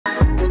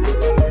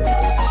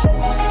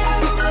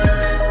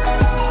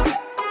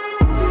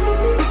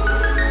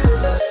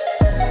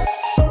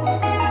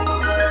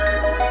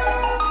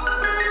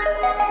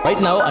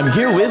Right now, I'm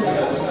here with.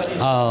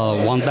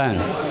 Wang.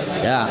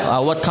 Yeah.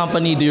 What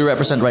company do you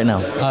represent right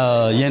now?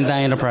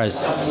 Yanzhang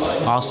Enterprise.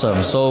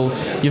 Awesome. So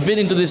you've been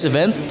into this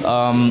event,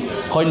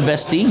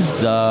 co-investing,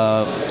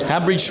 the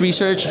Cambridge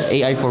Research,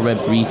 AI for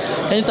Web3.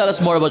 Can you tell us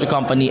more about your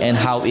company and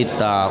how it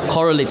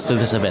correlates to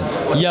this event?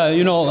 Yeah,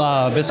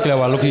 basically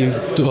we're looking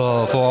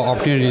for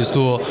opportunities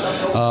to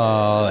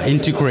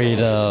integrate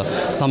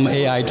some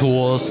AI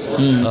tools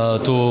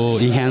to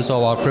enhance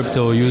our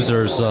crypto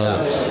users'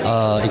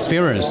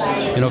 experience.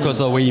 Because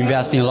we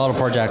invest in a lot of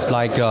projects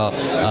like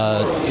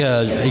crypto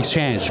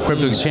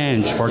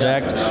exchange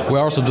project. We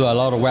also do a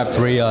lot of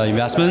Web3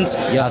 investments.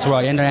 As well,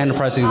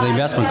 Enterprise is an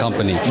investment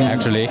company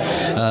actually.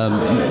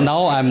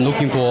 Now I'm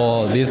looking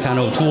for these kind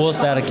of tools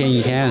that can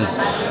enhance,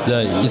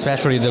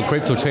 especially the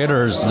crypto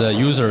traders, the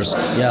users,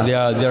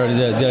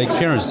 their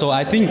experience. So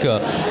I think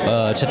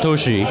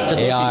Satoshi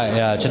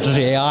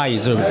AI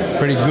is a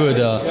pretty good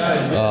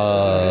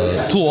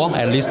tool,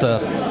 at least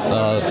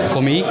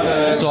for me.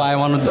 So I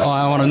want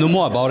to know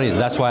more about it.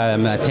 That's why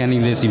I'm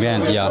attending this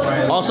event. Yeah.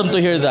 Awesome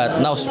to hear that.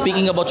 Now,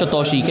 speaking about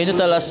Satoshi, can you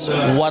tell us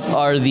what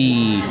are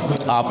the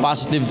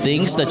positive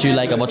things that you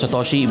like about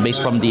Satoshi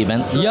based from the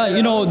event? Yeah,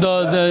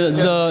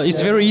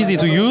 it's very easy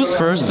to use.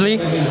 Firstly,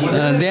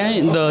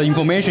 then the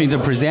information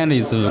it presents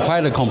is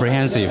quite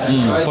comprehensive.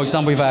 For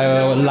example, if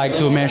I would like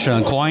to mention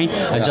a coin,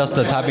 I just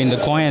type in the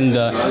coin, and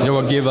they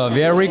will give a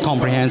very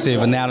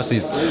comprehensive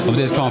analysis of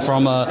this coin,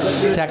 from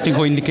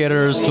technical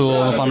indicators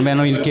to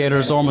fundamental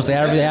indicators, almost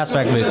every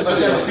aspect of it.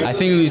 I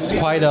think it's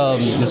quite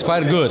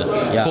good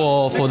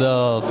for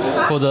the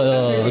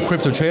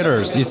crypto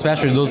traders,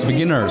 especially those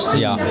beginners.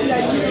 Yeah.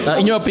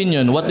 In your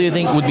opinion, what do you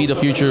think would be the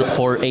future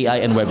for AI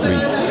and Web3?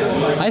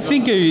 I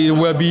think it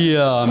will be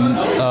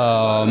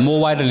more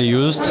widely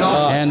used,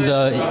 and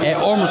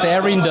almost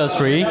every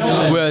industry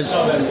will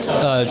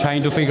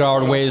trying to figure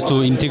out ways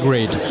to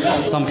integrate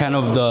some kind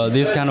of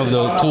this kind of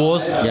the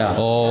tools.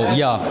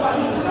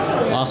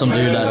 Awesome to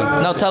hear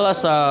that. Now tell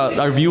us,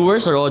 our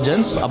viewers or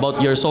audience, about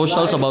your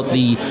socials, about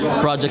the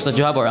projects that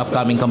you have or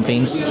upcoming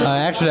campaigns.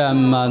 Actually,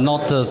 I'm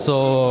not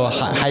so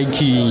high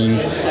key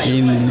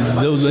in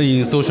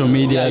social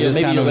media. Yeah, this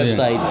maybe kind your of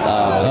website,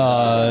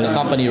 the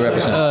company you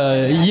represent.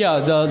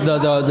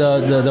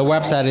 The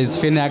website is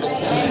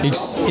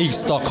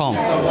Finxzx.com.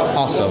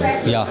 Awesome.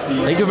 Yeah.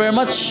 Thank you very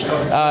much.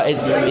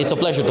 It's a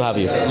pleasure to have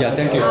you. Yeah,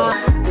 thank you.